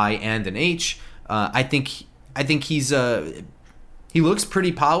true Y and an H. I think he's he looks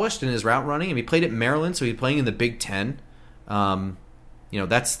pretty polished in his route running. And he played at Maryland, so he's playing in the Big Ten. You know,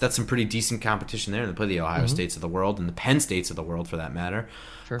 that's some pretty decent competition there. And they play the Ohio States of the world and the Penn States of the world, for that matter.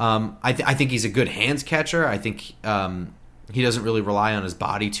 Sure. I think he's a good hands catcher. I think he doesn't really rely on his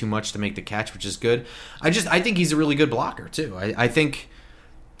body too much to make the catch, which is good. I think he's a really good blocker too. I think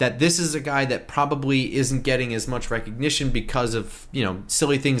that this is a guy that probably isn't getting as much recognition because of, you know,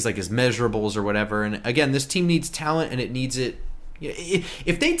 silly things like his measurables or whatever. And again, this team needs talent, and it needs it.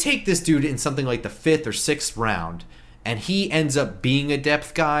 If they take this dude in something like the 5th or 6th round, and he ends up being a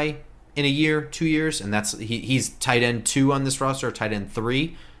depth guy in a year, 2 years, and he's tight end 2 on this roster, or tight end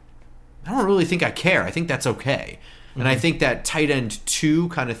 3, I don't really think I care. I think that's okay. And I think that tight end 2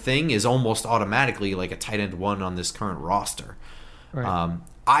 kind of thing is almost automatically like a tight end 1 on this current roster. Right.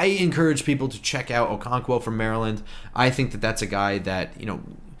 I encourage people to check out Okonkwo from Maryland. I think that that's a guy that, you know,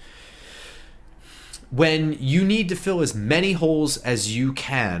 when you need to fill as many holes as you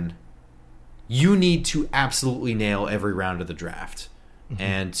can, you need to absolutely nail every round of the draft.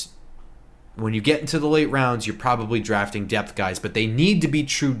 And when you get into the late rounds, you're probably drafting depth guys, but they need to be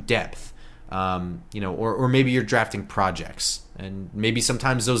true depth. You know, or maybe you're drafting projects, and maybe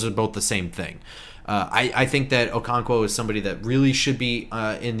sometimes those are both the same thing. I think that Okonkwo is somebody that really should be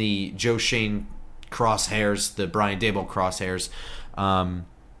in the Joe Schoen crosshairs, the Brian Daboll crosshairs.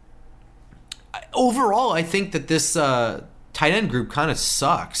 Overall, I think that this tight end group kind of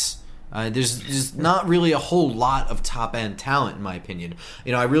sucks. There's not really a whole lot of top-end talent, in my opinion.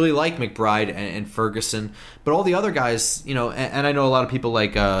 You know, I really like McBride and Ferguson, but all the other guys, you know, and I know a lot of people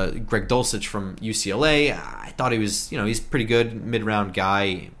like Greg Dulcich from UCLA. I thought he was, you know, he's a pretty good mid-round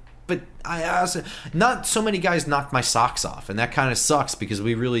guy, but I also, not so many guys knocked my socks off, and that kind of sucks because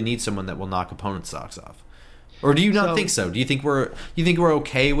we really need someone that will knock opponents' socks off. Or do you not think so? Do you think we're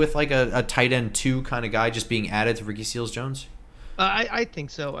okay with like a tight end 2 kind of guy just being added to Ricky Seals-Jones? I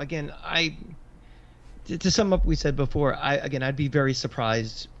think so. Again, to sum up what we said before, I'd be very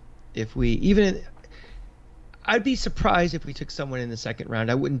surprised if I'd be surprised if we took someone in the second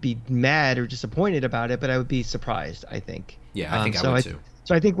round. I wouldn't be mad or disappointed about it, but I would be surprised, I think. Yeah, I think I would too.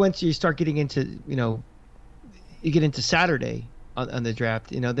 So I think once you start getting into, you know, you get into Saturday on the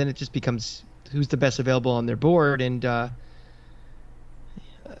draft, you know, then it just becomes who's the best available on their board, and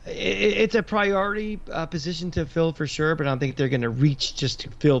it's a priority position to fill for sure, but I don't think they're going to reach just to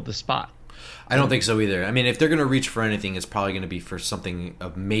fill the spot. I don't think so either. I mean, if they're going to reach for anything, it's probably going to be for something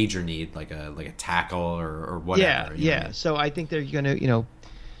of major need, like a tackle or whatever. Yeah. So I think they're going to, you know,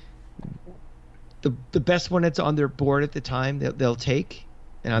 the best one that's on their board at the time they'll take.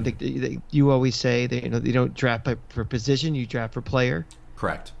 And I think you always say that, you know, you don't draft for position, you draft for player.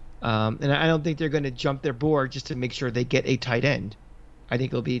 Correct. And I don't think they're going to jump their board just to make sure they get a tight end. I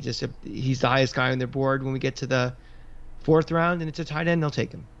think it'll be just he's the highest guy on their board when we get to the 4th round and it's a tight end, they'll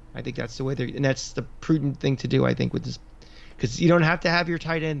take him. I think that's the way and that's the prudent thing to do, I think, with this, because you don't have to have your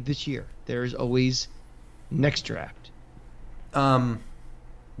tight end this year. There's always next draft. Do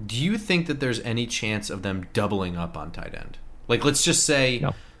you think that there's any chance of them doubling up on tight end? Like, let's just say,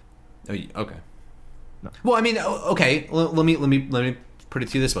 no. Okay. No. Well, I mean, okay. Let me put it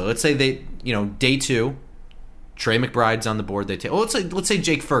to you this way. Let's say they, you know, day 2. Trey McBride's on the board. They take. Let's say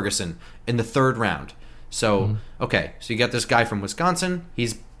Jake Ferguson in the 3rd round. So okay, so you got this guy from Wisconsin.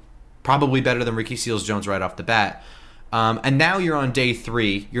 He's probably better than Ricky Seals-Jones right off the bat. And now you're on day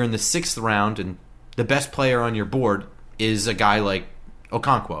 3. You're in the 6th round, and the best player on your board is a guy like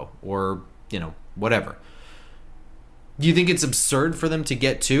Okonkwo or, you know, whatever. Do you think it's absurd for them to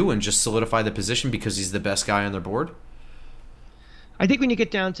get 2 and just solidify the position because he's the best guy on their board? I think when you get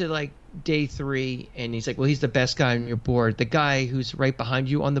down to like day 3 and he's like, well, he's the best guy on your board, the guy who's right behind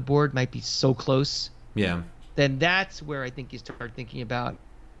you on the board might be so close. Yeah. Then that's where I think you start thinking about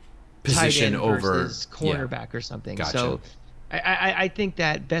position tight end over versus cornerback or something. Gotcha. So I think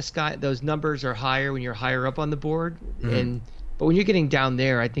that best guy, those numbers are higher when you're higher up on the board. But when you're getting down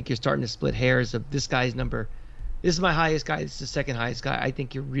there, I think you're starting to split hairs of this guy's number. This is my highest guy. This is the second highest guy. I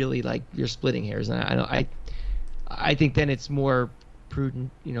think you're really you're splitting hairs. And I think then it's more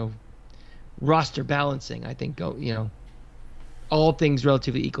prudent, roster balancing. I think all things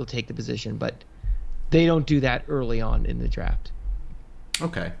relatively equal, take the position, but they don't do that early on in the draft.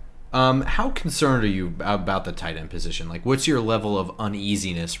 Okay. How concerned are you about the tight end position? Like, what's your level of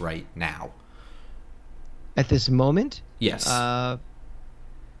uneasiness right now? At this moment? Yes.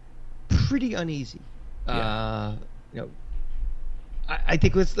 Pretty uneasy. Yeah. I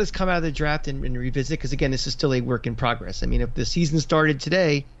think let's come out of the draft and revisit, because again, this is still a work in progress. I mean, if the season started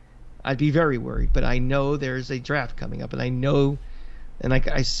today, I'd be very worried. But I know there's a draft coming up, and I know, and like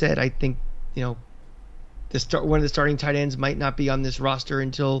I said, I think one of the starting tight ends might not be on this roster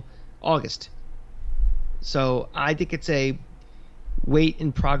until August. So I think it's a wait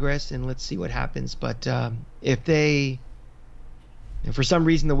in progress, and let's see what happens. But if for some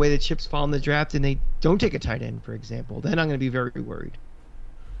reason the way the chips fall in the draft and they don't take a tight end, for example, then I'm going to be very worried.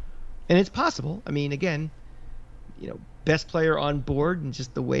 And it's possible. I mean, again, best player on board, and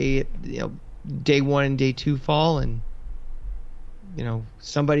just the way day 1 and day 2 fall, and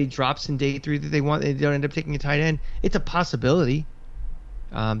somebody drops in day 3 that they don't end up taking a tight end. It's a possibility.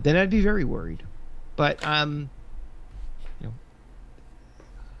 Then I'd be very worried. But I'm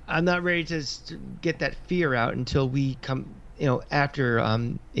not ready to get that fear out until we come, after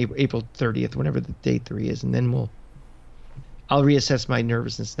April 30th, whenever the day 3 is, and then I'll reassess my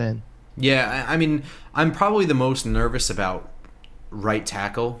nervousness then. Yeah, I mean, I'm probably the most nervous about right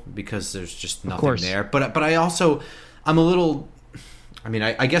tackle because there's just nothing there. But I'm a little. I mean,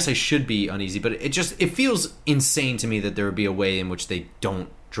 I guess I should be uneasy, but it feels insane to me that there would be a way in which they don't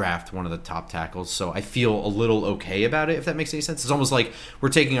draft one of the top tackles. So I feel a little okay about it, if that makes any sense. It's almost like we're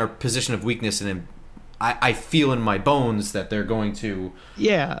taking our position of weakness, and then I feel in my bones that they're going to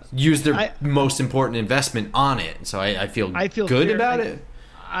use their most important investment on it. So I feel good about it.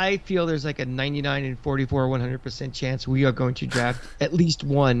 I feel there's like a 99 and 44, 100% chance we are going to draft at least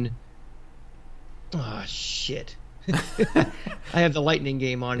one. Oh, shit. I have the lightning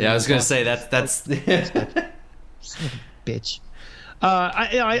game on. Yeah, I was going to say that's Son of a bitch.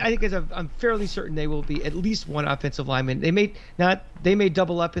 I think I'm fairly certain they will be at least one offensive lineman. They may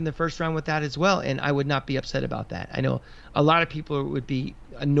double up in the first round with that as well, and I would not be upset about that. I know a lot of people would be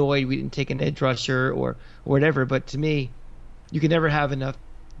annoyed we didn't take an edge rusher or whatever, but to me, you can never have enough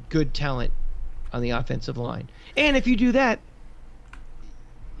good talent on the offensive line. And if you do that,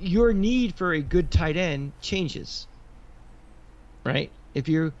 your need for a good tight end changes, right? If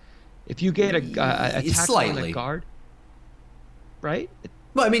you get a tackle and a guard, right?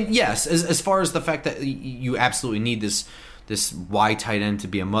 Well, I mean, yes. As far as the fact that you absolutely need this wide tight end to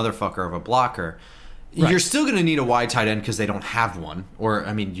be a motherfucker of a blocker, right. You're still going to need a wide tight end because they don't have one. Or,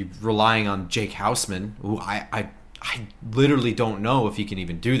 I mean, you're relying on Jake Houseman, who I literally don't know if he can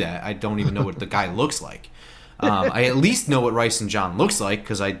even do that. I don't even know what the guy looks like. I at least know what Rice and John looks like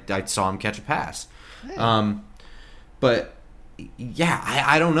because I saw him catch a pass. But yeah,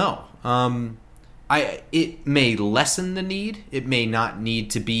 I don't know. It may lessen the need. It may not need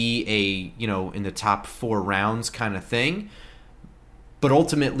to be a in the top 4 rounds kind of thing. But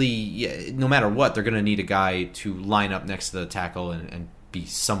ultimately, no matter what, they're going to need a guy to line up next to the tackle and be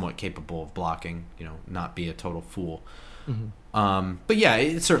somewhat capable of blocking. Not be a total fool. Mm-hmm. But yeah,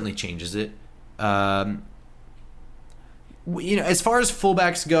 it certainly changes it. As far as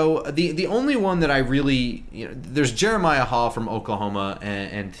fullbacks go, the only one that I really, there's Jeremiah Hall from Oklahoma,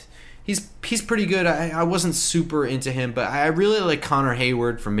 and he's pretty good. I wasn't super into him, but I really like Connor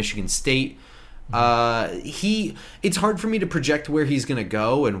Hayward from Michigan State. It's hard for me to project where he's going to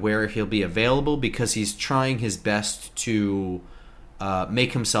go and where he'll be available because he's trying his best to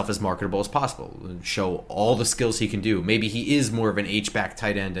make himself as marketable as possible and show all the skills he can do. Maybe he is more of an H-back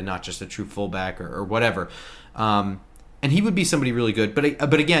tight end and not just a true fullback or whatever. And he would be somebody really good.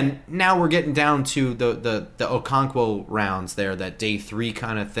 But again, now we're getting down to the Okonkwo rounds there, that day 3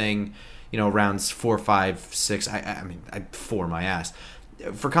 kind of thing, rounds 4, 5, 6. I mean, I'd 4 my ass.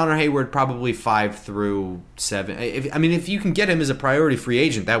 For Connor Hayward, probably 5 through 7. If you can get him as a priority free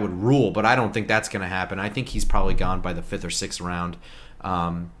agent, that would rule, but I don't think that's going to happen. I think he's probably gone by the 5th or 6th round.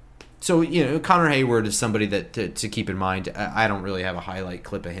 So, Connor Hayward is somebody that to keep in mind. I don't really have a highlight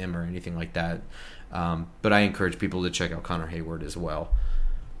clip of him or anything like that. But I encourage people to check out Connor Hayward as well.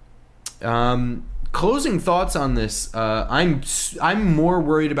 Closing thoughts on this. I'm more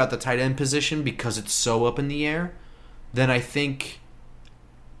worried about the tight end position because it's so up in the air than I think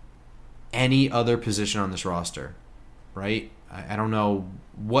any other position on this roster. Right? I don't know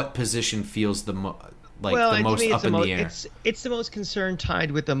what position feels the most up in the air. It's the most concern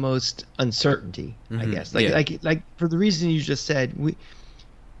tied with the most uncertainty. Mm-hmm. I guess. Like for the reason you just said,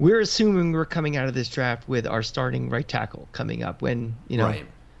 we're assuming we're coming out of this draft with our starting right tackle coming up when, right.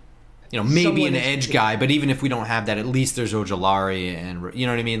 Maybe someone an edge is- guy, but even if we don't have that, at least there's Ojulari and, you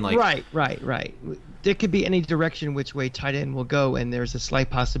know what I mean? Like, Right. There could be any direction which way tight end will go, and there's a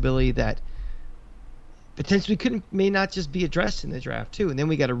slight possibility that potentially may not just be addressed in the draft too, and then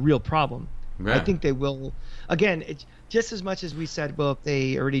we got a real problem. Yeah. I think they will. Again, it's just as much as we said, well, if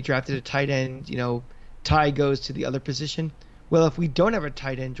they already drafted a tight end, Ty goes to the other position. Well, if we don't have a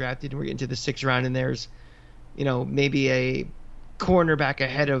tight end drafted and we're into the 6th round and there's, maybe a cornerback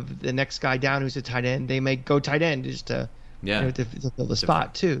ahead of the next guy down who's a tight end, they may go tight end just to to fill the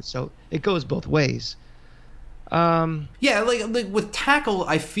spot too. So it goes both ways. Like with tackle,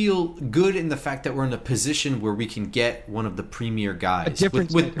 I feel good in the fact that we're in a position where we can get one of the premier guys.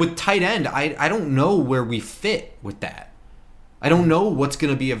 With tight end, I don't know where we fit with that. I don't know what's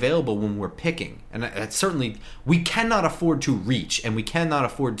going to be available when we're picking, and certainly we cannot afford to reach, and we cannot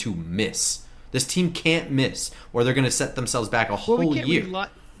afford to miss. This team can't miss, or they're going to set themselves back a whole year.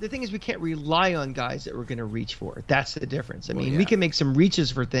 The thing is, we can't rely on guys that we're going to reach for. That's the difference. I mean, we can make some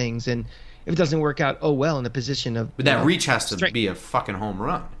reaches for things, and if it doesn't work out, oh well, in the position of... But that reach has to be a fucking home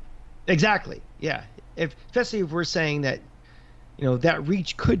run. Exactly, yeah. Especially if we're saying that, that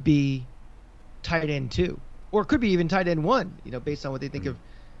reach could be tight end 2, or it could be even tight end 1, based on what they think of,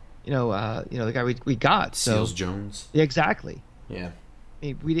 the guy we got. Seals Jones. Yeah, exactly. Yeah. I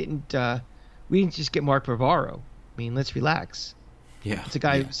mean, we didn't just get Mark Bavaro. I mean, let's relax. Yeah. It's a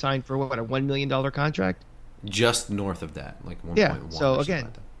guy who signed for, what, a $1 million contract? Just north of that, like 1.1. Yeah, so again,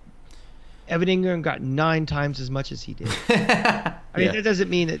 like Evan Ingram got 9 times as much as he did. I mean, that doesn't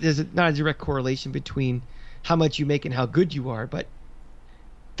mean that there's not a direct correlation between how much you make and how good you are, but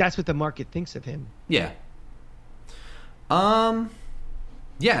that's what the market thinks of him. Yeah.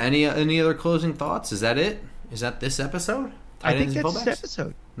 Any other closing thoughts? Is that it? Is that this episode? I think that's this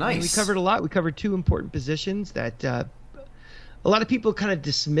episode. Nice. I mean, we covered a lot. We covered 2 important positions that a lot of people kind of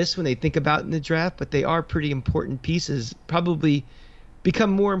dismiss when they think about in the draft, but they are pretty important pieces. Probably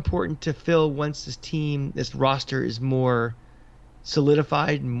become more important to fill once this roster is more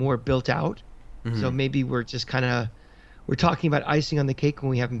solidified and more built out. Mm-hmm. So maybe we're just we're talking about icing on the cake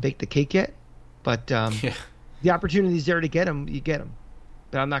when we haven't baked the cake yet. But the opportunity's there to get them, you get them.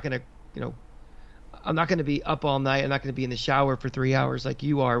 But I'm not going to, I'm not going to be up all night. I'm not going to be in the shower for 3 hours like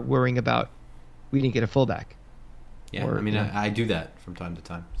you are worrying about we didn't get a fullback. Yeah, I mean, I do that from time to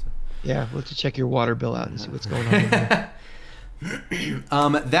time. So. Yeah, we'll have to check your water bill out and see what's going on.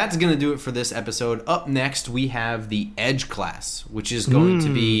 That's going to do it for this episode. Up next, we have the Edge class, which is going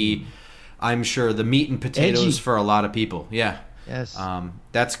to be, I'm sure, the meat and potatoes for a lot of people. Yeah. Yes.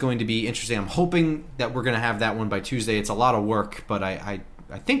 That's going to be interesting. I'm hoping that we're going to have that one by Tuesday. It's a lot of work, but I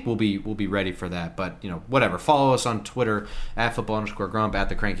think we'll be ready for that. But whatever. Follow us on Twitter at @football_grump, at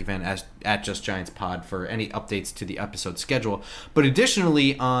the Cranky Fan, at Just Giants Pod for any updates to the episode schedule. But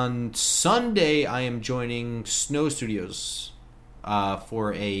additionally, on Sunday, I am joining Snow Studios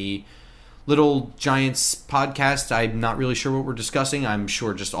for a little Giants podcast. I'm not really sure what we're discussing. I'm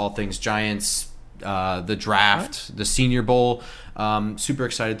sure just all things Giants, the draft, the Senior Bowl. Super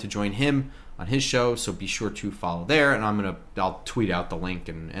excited to join him on his show, so be sure to follow there, and I'll tweet out the link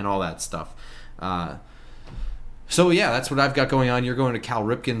and all that stuff. So yeah, that's what I've got going on. You're going to Cal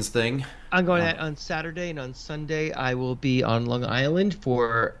Ripken's thing. I'm going on Saturday, and on Sunday I will be on Long Island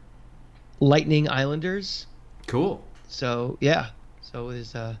for Lightning Islanders. Cool. So yeah,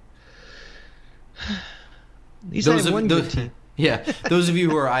 there's these are one good team. Yeah, those of you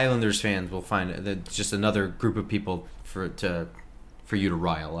who are Islanders fans will find that just another group of people for you to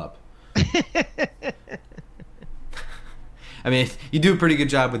rile up. I mean, you do a pretty good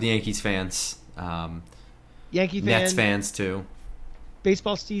job with the Yankees fans. Yankee fans, Nets fans too.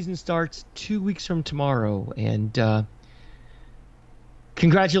 Baseball season starts 2 weeks from tomorrow, and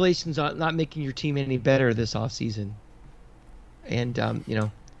congratulations on not making your team any better this offseason. And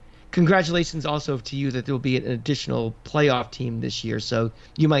congratulations also to you that there will be an additional playoff team this year, so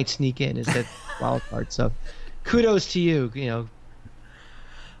you might sneak in as that wild card. So kudos to you.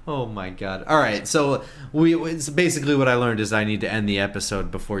 Oh my God! All right, so it's basically what I learned is I need to end the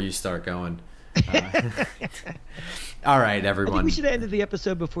episode before you start going. All right, everyone. I think we should have ended the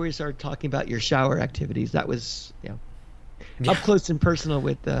episode before you started talking about your shower activities. That was up close and personal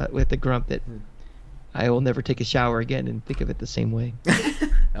with the grump that I will never take a shower again and think of it the same way.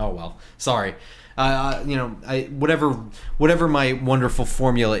 Oh well, sorry. Whatever my wonderful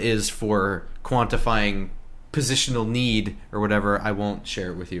formula is for quantifying positional need or whatever, I won't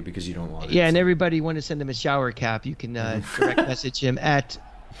share it with you because you don't want it. Yeah, and everybody want to send him a shower cap. You can direct message him at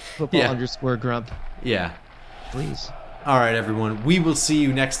 @football_grump. Yeah. Please. All right, everyone. We will see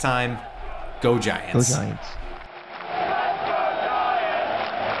you next time. Go Giants. Go Giants.